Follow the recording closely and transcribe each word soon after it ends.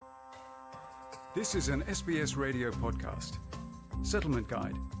This is an SBS radio podcast. Settlement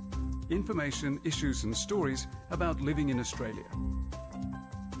Guide. Information, issues and stories about living in Australia.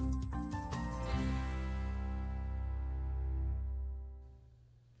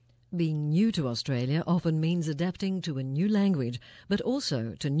 Being new to Australia often means adapting to a new language, but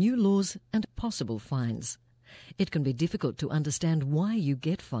also to new laws and possible fines. It can be difficult to understand why you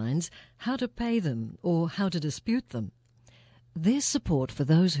get fines, how to pay them, or how to dispute them. There's support for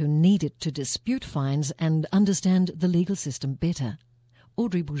those who need it to dispute fines and understand the legal system better.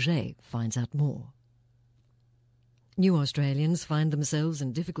 Audrey Bouget finds out more. New Australians find themselves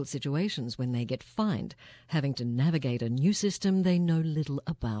in difficult situations when they get fined, having to navigate a new system they know little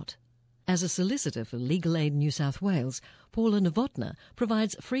about. As a solicitor for Legal Aid New South Wales, Paula Novotna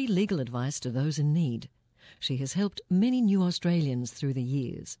provides free legal advice to those in need. She has helped many new Australians through the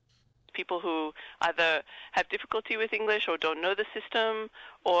years. People who either have difficulty with English or don't know the system,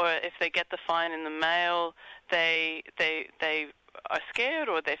 or if they get the fine in the mail, they are scared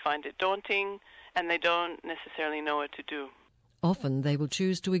or they find it daunting and they don't necessarily know what to do. Often they will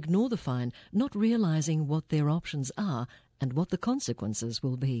choose to ignore the fine, not realising what their options are and what the consequences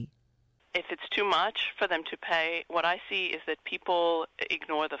will be. If it's too much for them to pay, what I see is that people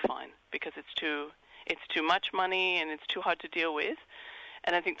ignore the fine because it's too much money and it's too hard to deal with.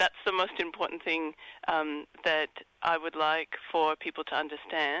 And I think that's the most important thing that I would like for people to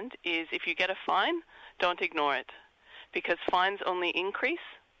understand is if you get a fine, don't ignore it, because fines only increase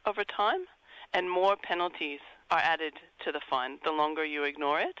over time and more penalties are added to the fine the longer you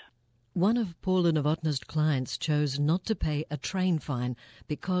ignore it. One of Paula Novotna's clients chose not to pay a train fine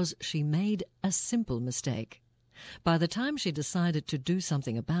because she made a simple mistake. By the time she decided to do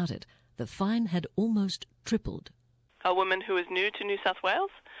something about it, the fine had almost tripled. A woman who is new to New South Wales,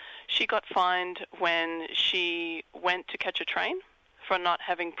 she got fined when she went to catch a train for not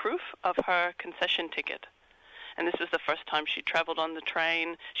having proof of her concession ticket. And this was the first time she travelled on the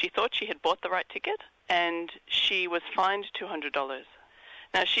train. She thought she had bought the right ticket, and she was fined $200.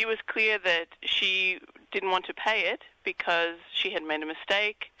 Now, she was clear that she didn't want to pay it because she had made a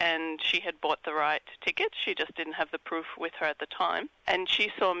mistake and she had bought the right ticket. She just didn't have the proof with her at the time. And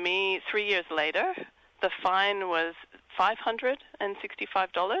she saw me 3 years later. The fine was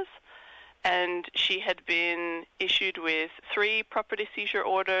 $565, and she had been issued with 3 property seizure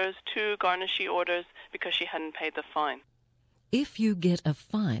orders, 2 garnishee orders, because she hadn't paid the fine. If you get a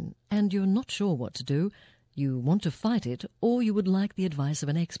fine and you're not sure what to do, you want to fight it, or you would like the advice of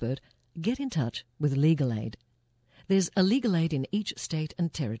an expert, get in touch with Legal Aid. There's a Legal Aid in each state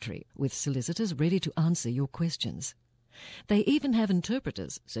and territory, with solicitors ready to answer your questions. They even have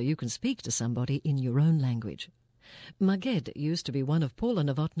interpreters, so you can speak to somebody in your own language. Maged used to be one of Paula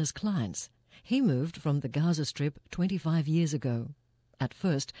Novotna's clients. He moved from the Gaza Strip 25 years ago. At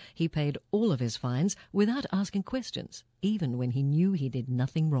first, he paid all of his fines without asking questions, even when he knew he did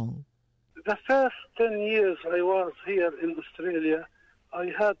nothing wrong. The first 10 years I was here in Australia,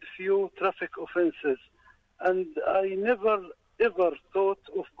 I had few traffic offences, and I never ever thought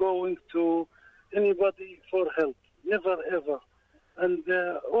of going to anybody for help. Never ever. And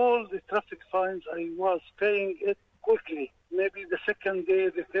all the traffic fines, I was paying it quickly. Maybe the second day,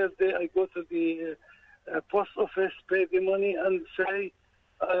 the third day, I go to the post office, pay the money and say,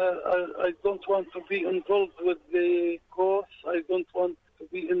 I don't want to be involved with the courts. I don't want to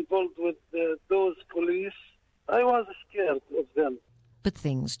be involved with those police. I was scared of them. But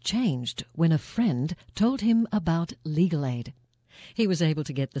things changed when a friend told him about Legal Aid. He was able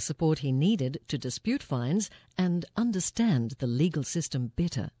to get the support he needed to dispute fines and understand the legal system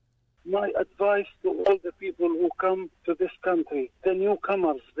better. My advice to all the people who come to this country, the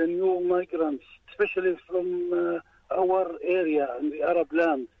newcomers, the new migrants, especially from our area in the Arab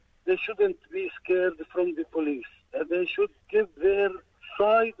land, they shouldn't be scared from the police. They should give their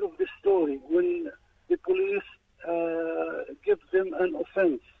side of the story when the police give them an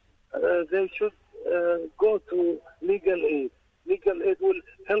offense. They should go to Legal Aid. Legal Aid will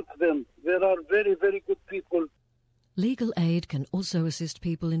help them. There are very, very good people. Legal Aid can also assist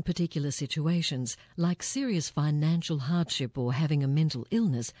people in particular situations, like serious financial hardship or having a mental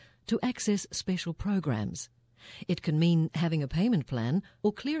illness, to access special programs. It can mean having a payment plan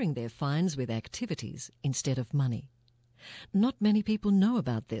or clearing their fines with activities instead of money. Not many people know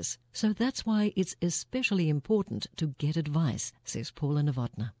about this, so that's why it's especially important to get advice, says Paula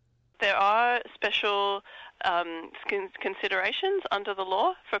Novotna. There are special considerations under the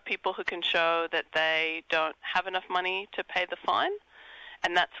law for people who can show that they don't have enough money to pay the fine.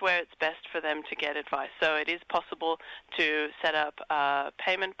 And that's where it's best for them to get advice. So it is possible to set up a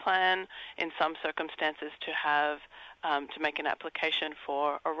payment plan, in some circumstances to have to make an application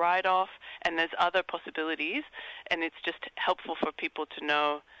for a write-off, and there's other possibilities, and it's just helpful for people to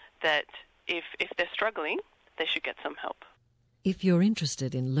know that if they're struggling, they should get some help. If you're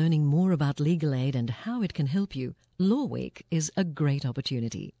interested in learning more about legal aid and how it can help you, Law Week is a great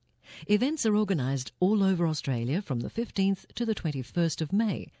opportunity. Events are organised all over Australia from the 15th to the 21st of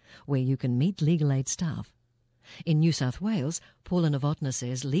May, where you can meet legal aid staff. In New South Wales, Paula Novotna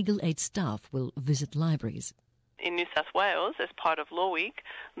says legal aid staff will visit libraries. In New South Wales, as part of Law Week,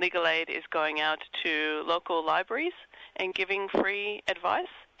 Legal Aid is going out to local libraries and giving free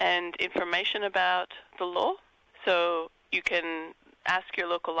advice and information about the law. So you can ask your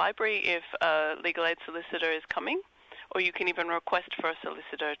local library if a legal aid solicitor is coming, or you can even request for a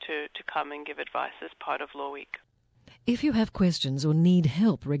solicitor to come and give advice as part of Law Week. If you have questions or need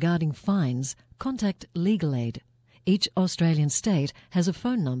help regarding fines, contact Legal Aid. Each Australian state has a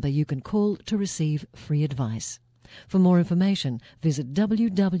phone number you can call to receive free advice. For more information, visit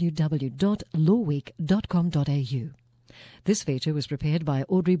www.lawweek.com.au. This feature was prepared by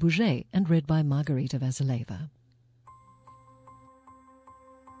Audrey Bouget and read by Margarita Vasileva.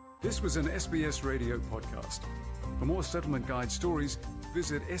 This was an SBS radio podcast. For more Settlement Guide stories,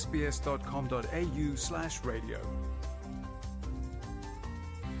 visit sbs.com.au/radio.